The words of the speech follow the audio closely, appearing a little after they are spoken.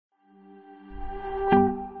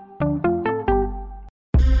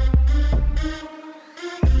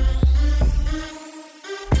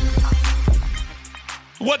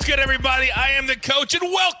What's good, everybody? I am the coach, and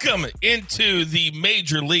welcome into the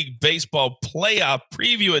Major League Baseball playoff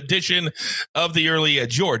preview edition of the Early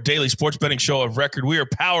Edge, your daily sports betting show of record. We are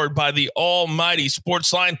powered by the almighty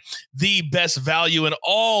Sportsline, the best value in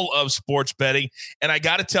all of sports betting. And I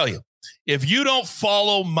got to tell you, if you don't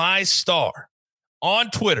follow my star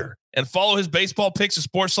on Twitter and follow his baseball picks at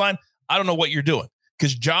Sportsline, I don't know what you're doing.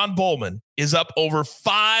 Because John Bowman is up over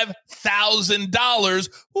 $5,000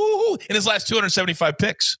 in his last 275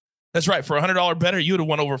 picks. That's right. For $100 better, you would have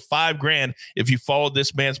won over $5,000 if you followed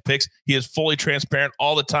this man's picks. He is fully transparent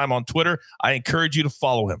all the time on Twitter. I encourage you to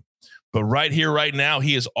follow him. But right here, right now,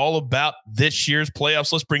 he is all about this year's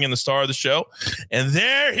playoffs. Let's bring in the star of the show. And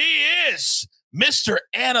there he is, Mr.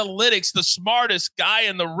 Analytics, the smartest guy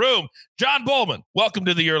in the room. John Bowman, welcome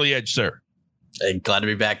to the Early Edge, sir. Hey, glad to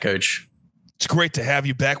be back, Coach. It's great to have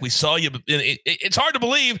you back. We saw you. It's hard to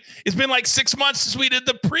believe. It's been like 6 months since we did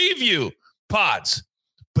the preview pods,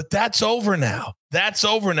 but that's over now. That's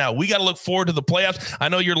over now. We got to look forward to the playoffs. I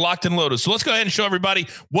know you're locked and loaded. So let's go ahead and show everybody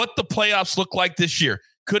what the playoffs look like this year.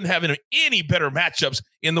 Couldn't have any better matchups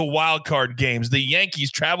in the wild card games. The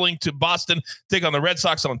Yankees traveling to Boston to take on the Red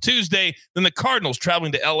Sox on Tuesday. Then the Cardinals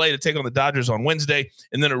traveling to LA to take on the Dodgers on Wednesday.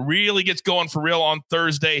 And then it really gets going for real on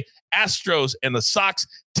Thursday. Astros and the Sox.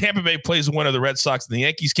 Tampa Bay plays the winner of the Red Sox, and the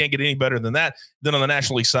Yankees can't get any better than that. Then on the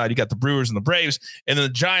National League side, you got the Brewers and the Braves. And then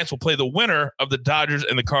the Giants will play the winner of the Dodgers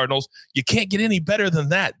and the Cardinals. You can't get any better than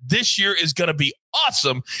that. This year is going to be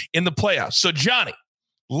awesome in the playoffs. So, Johnny,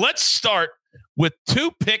 let's start with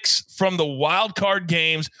two picks from the wild card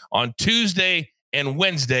games on Tuesday and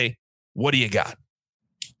Wednesday. What do you got?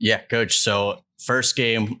 Yeah, Coach. So first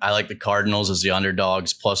game, I like the Cardinals as the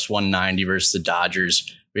underdogs, plus 190 versus the Dodgers.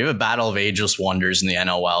 We have a battle of ageless wonders in the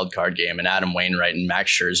NL wild card game, and Adam Wainwright and Max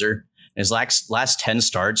Scherzer. In his last 10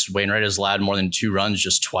 starts, Wainwright has allowed more than 2 runs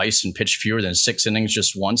just twice and pitched fewer than 6 innings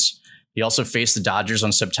just once. He also faced the Dodgers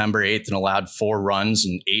on September 8th and allowed 4 runs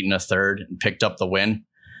and 8 1/3 and picked up the win.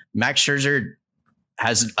 Max Scherzer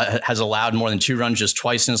has allowed more than 2 runs just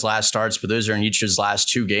twice in his last starts, but those are in each of his last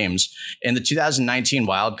 2 games. In the 2019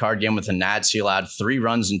 wild card game with the Nats, he allowed 3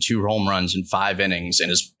 runs and 2 home runs in 5 innings in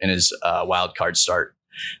his wild card start.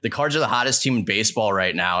 The Cards are the hottest team in baseball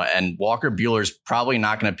right now, and Walker Buehler's probably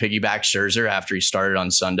not going to piggyback Scherzer after he started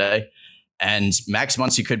on Sunday. And Max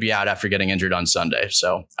Muncy could be out after getting injured on Sunday.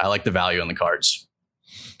 So I like the value in the Cards.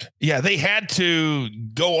 Yeah, they had to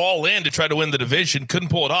go all in to try to win the division, couldn't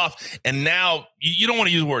pull it off. And now you don't want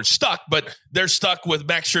to use the word stuck, but they're stuck with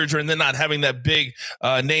Max Scherzer and then not having that big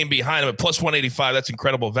name behind him at plus 185. That's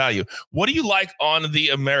incredible value. What do you like on the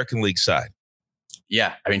American League side?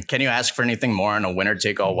 Yeah, I mean, can you ask for anything more on a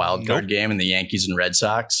winner-take-all wild card game in the Yankees and Red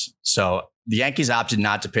Sox? So the Yankees opted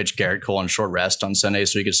not to pitch Garrett Cole on short rest on Sunday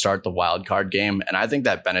so he could start the wild card game, and I think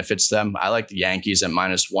that benefits them. I like the Yankees at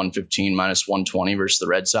minus 115, minus 120 versus the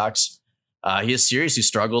Red Sox. He has seriously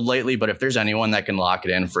struggled lately, but if there's anyone that can lock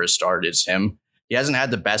it in for a start, it's him. He hasn't had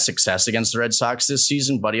the best success against the Red Sox this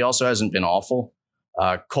season, but he also hasn't been awful.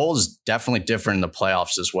 Cole is definitely different in the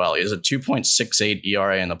playoffs as well. He has a 2.68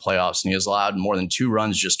 ERA in the playoffs, and he has allowed more than 2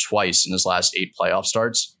 runs just twice in his last 8 playoff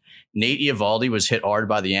starts. Nate Eovaldi was hit hard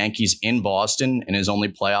by the Yankees in Boston in his only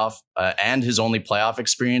playoff, and his only playoff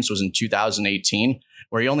experience was in 2018,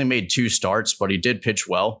 where he only made 2 starts, but he did pitch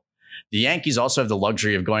well. The Yankees also have the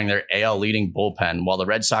luxury of going their AL leading bullpen, while the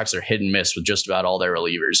Red Sox are hit and miss with just about all their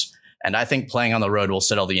relievers. And I think playing on the road will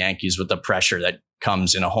settle the Yankees with the pressure that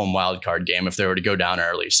comes in a home wild card game if they were to go down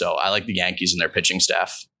early. So I like the Yankees and their pitching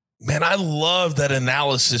staff. Man, I love that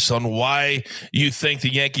analysis on why you think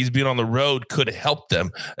the Yankees being on the road could help them.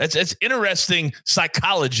 It's interesting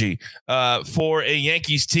psychology for a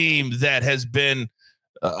Yankees team that has been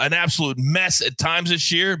an absolute mess at times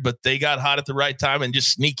this year, but they got hot at the right time and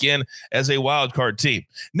just sneak in as a wild card team.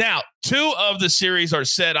 Now, 2 of the series are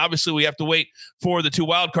set. Obviously, we have to wait for the 2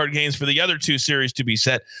 wild card games for the other 2 series to be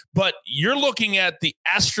set. But you're looking at the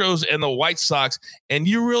Astros and the White Sox, and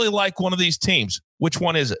you really like one of these teams. Which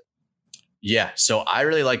one is it? Yeah, so I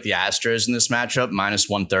really like the Astros in this matchup, minus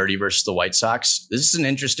 130 versus the White Sox. This is an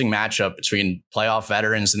interesting matchup between playoff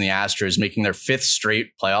veterans and the Astros making their 5th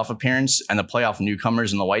straight playoff appearance, and the playoff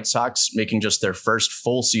newcomers in the White Sox making just their first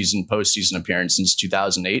full season postseason appearance since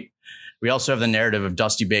 2008. We also have the narrative of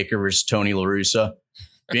Dusty Baker versus Tony La Russa.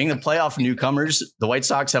 Being the playoff newcomers, the White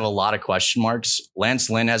Sox have a lot of question marks. Lance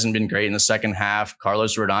Lynn hasn't been great in the second half.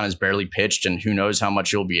 Carlos Rodon has barely pitched, and who knows how much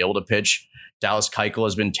he'll be able to pitch. Dallas Keuchel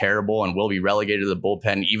has been terrible and will be relegated to the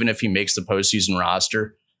bullpen even if he makes the postseason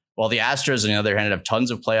roster. While the Astros, on the other hand, have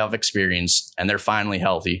tons of playoff experience and they're finally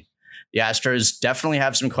healthy. The Astros definitely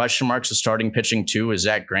have some question marks with starting pitching too, as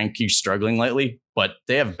Zach Greinke's struggling lately, but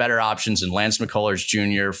they have better options than Lance McCullers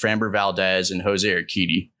Jr., Framber Valdez, and Jose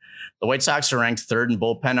Urquidy. The White Sox are ranked third in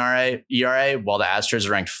bullpen ERA, while the Astros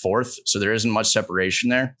are ranked fourth, so there isn't much separation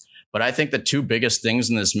there. But I think the two biggest things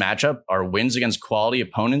in this matchup are wins against quality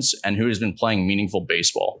opponents and who has been playing meaningful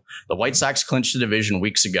baseball. The White Sox clinched the division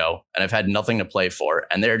weeks ago and have had nothing to play for,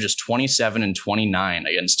 and they're just 27-29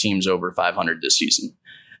 against teams over 500 this season.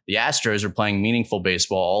 The Astros are playing meaningful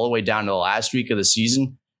baseball all the way down to the last week of the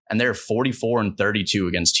season, and they're 44-32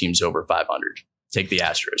 against teams over 500. Take the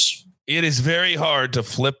Astros. It is very hard to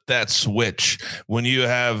flip that switch when you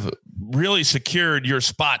have really secured your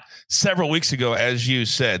spot several weeks ago, as you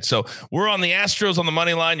said. So we're on the Astros on the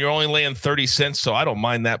money line. You're only laying 30 cents, so I don't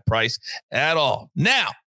mind that price at all. Now,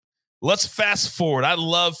 let's fast forward. I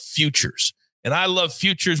love futures, and I love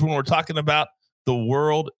futures when we're talking about the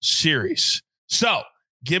World Series. So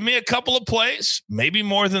give me a couple of plays, maybe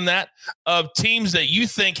more than that, of teams that you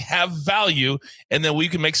think have value and that we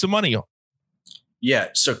can make some money on. Yeah,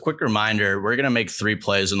 so quick reminder, we're going to make 3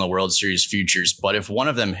 plays in the World Series futures, but if one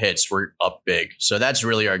of them hits, we're up big. So that's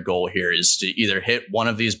really our goal here, is to either hit one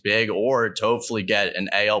of these big or to hopefully get an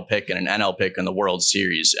AL pick and an NL pick in the World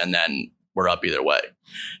Series, and then we're up either way.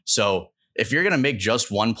 So if you're going to make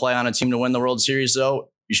just one play on a team to win the World Series,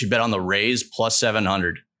 though, you should bet on the Rays plus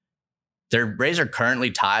 700. Their Rays are currently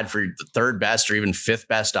tied for the third best or even fifth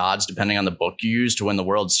best odds, depending on the book you use to win the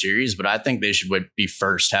World Series. But I think they should be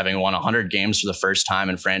first, having won 100 games for the first time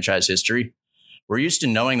in franchise history. We're used to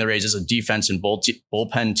knowing the Rays as a defense and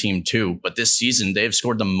bullpen team too, but this season they've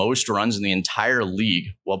scored the most runs in the entire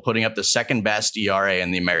league while putting up the second best ERA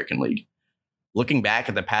in the American League. Looking back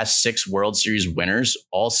at the past 6 World Series winners,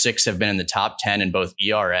 all 6 have been in the top 10 in both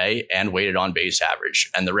ERA and weighted on base average,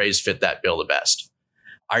 and the Rays fit that bill the best.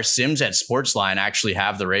 Our sims at Sportsline actually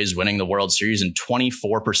have the Rays winning the World Series in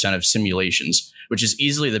 24% of simulations, which is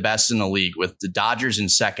easily the best in the league, with the Dodgers in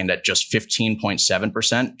second at just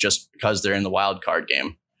 15.7%, just because they're in the wild card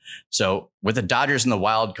game. So with the Dodgers in the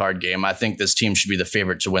wild card game, I think this team should be the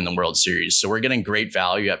favorite to win the World Series. So we're getting great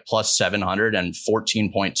value at plus 700 and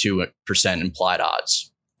 14.2% implied odds.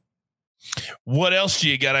 What else do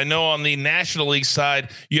you got? I know on the National League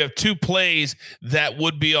side, you have 2 plays that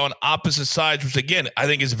would be on opposite sides, which again, I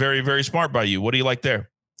think is very, very smart by you. What do you like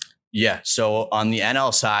there? Yeah. So on the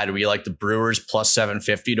NL side, we like the Brewers plus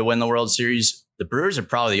 750 to win the World Series. The Brewers are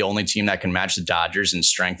probably the only team that can match the Dodgers in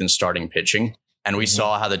strength and starting pitching. And we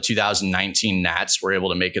saw how the 2019 Nats were able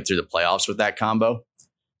to make it through the playoffs with that combo.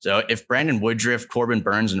 So if Brandon Woodruff, Corbin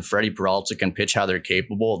Burns, and Freddie Peralta can pitch how they're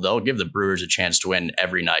capable, they'll give the Brewers a chance to win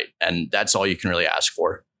every night. And that's all you can really ask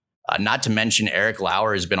for. Not to mention Eric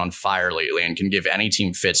Lauer has been on fire lately and can give any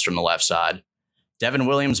team fits from the left side. Devin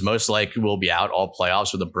Williams most likely will be out all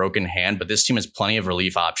playoffs with a broken hand, but this team has plenty of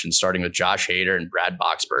relief options, starting with Josh Hader and Brad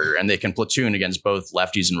Boxberger, and they can platoon against both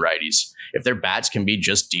lefties and righties. If their bats can be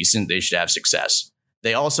just decent, they should have success.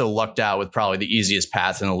 They also lucked out with probably the easiest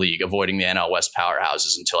path in the league, avoiding the NL West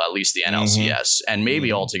powerhouses until at least the NLCS, and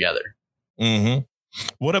maybe altogether.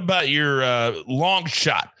 What about your long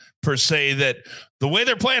shot, per se, that the way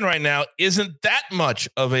they're playing right now isn't that much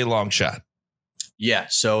of a long shot? Yeah,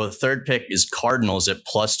 so the third pick is Cardinals at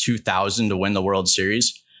plus 2,000 to win the World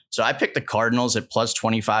Series. So I picked the Cardinals at plus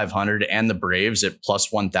 2,500 and the Braves at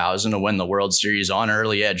plus 1,000 to win the World Series on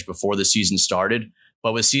early edge before the season started.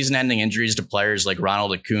 But with season-ending injuries to players like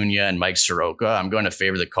Ronald Acuna and Mike Soroka, I'm going to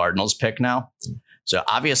favor the Cardinals pick now. So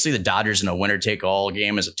obviously the Dodgers in a winner-take-all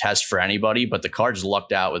game is a test for anybody, but the Cards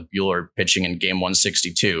lucked out with Buehler pitching in game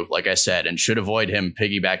 162, like I said, and should avoid him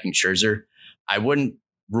piggybacking Scherzer. I wouldn't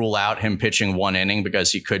rule out him pitching 1 inning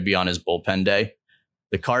because he could be on his bullpen day.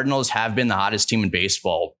 The Cardinals have been the hottest team in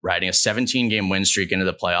baseball, riding a 17-game win streak into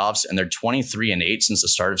the playoffs, and they're 23-8 since the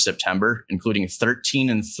start of September, including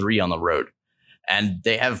 13-3 on the road. And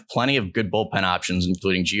they have plenty of good bullpen options,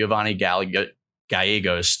 including Giovanni Gallegos,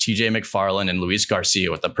 TJ McFarland, and Luis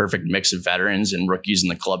Garcia, with a perfect mix of veterans and rookies in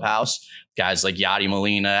the clubhouse. Guys like Yadi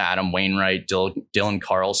Molina, Adam Wainwright, Dylan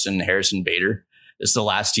Carlson, Harrison Bader. It's the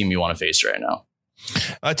last team you want to face right now.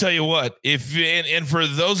 I tell you what, and for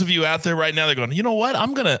those of you out there right now, they're going, you know what?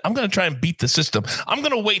 I'm gonna try and beat the system. I'm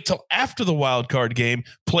gonna wait till after the wild card game,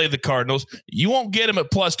 play the Cardinals. You won't get them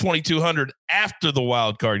at plus 2,200 after the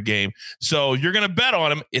wild card game. So you're gonna bet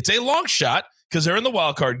on them. It's a long shot because they're in the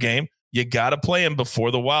wild card game. You got to play them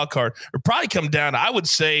before the wild card. It'll probably come down to, I would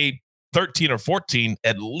say, 13 or 14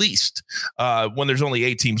 at least when there's only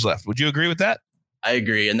 8 teams left. Would you agree with that? I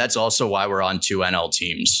agree. And that's also why we're on 2 NL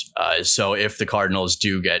teams. So if the Cardinals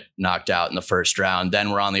do get knocked out in the first round,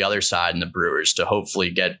 then we're on the other side in the Brewers to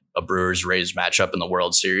hopefully get a Brewers-Rays matchup in the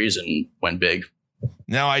World Series and win big.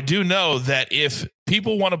 Now, I do know that if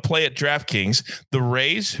people want to play at DraftKings, the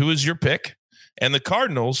Rays, who is your pick, and the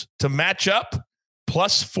Cardinals to match up,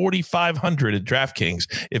 plus 4,500 at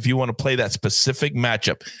DraftKings if you want to play that specific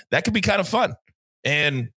matchup. That could be kind of fun.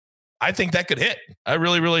 And I think that could hit. I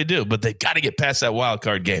really, really do. But they got to get past that wild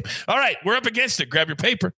card game. All right, we're up against it. Grab your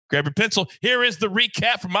paper, grab your pencil. Here is the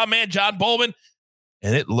recap from my man, John Bowman.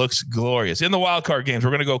 And it looks glorious. In the wild card games, we're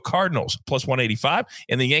going to go Cardinals plus 185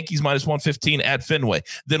 and the Yankees minus 115 at Fenway.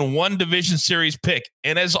 Then one division series pick.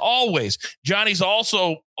 And as always, Johnny's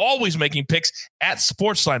also always making picks at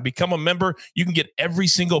Sportsline. Become a member. You can get every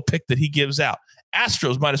single pick that he gives out.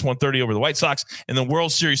 Astros minus 130 over the White Sox. And then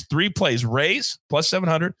World Series 3 plays. Rays plus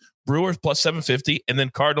 700. Brewers plus 750, and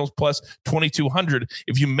then Cardinals plus 2,200.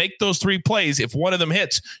 If you make those 3 plays, if one of them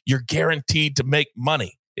hits, you're guaranteed to make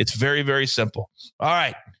money. It's very, very simple. All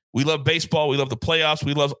right. We love baseball. We love the playoffs.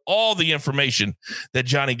 We love all the information that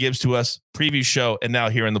Johnny gives to us, preview show, and now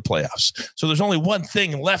here in the playoffs. So there's only one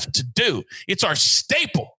thing left to do. It's our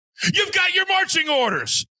staple. You've got your marching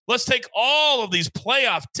orders. Let's take all of these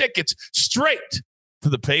playoff tickets straight to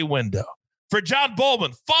the pay window. For John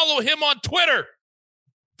Bowman, follow him on Twitter.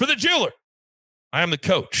 For the jeweler, I am the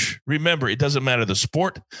coach. Remember, it doesn't matter the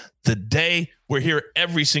sport, the day. We're here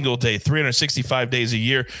every single day, 365 days a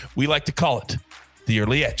year. We like to call it the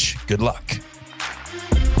early edge. Good luck.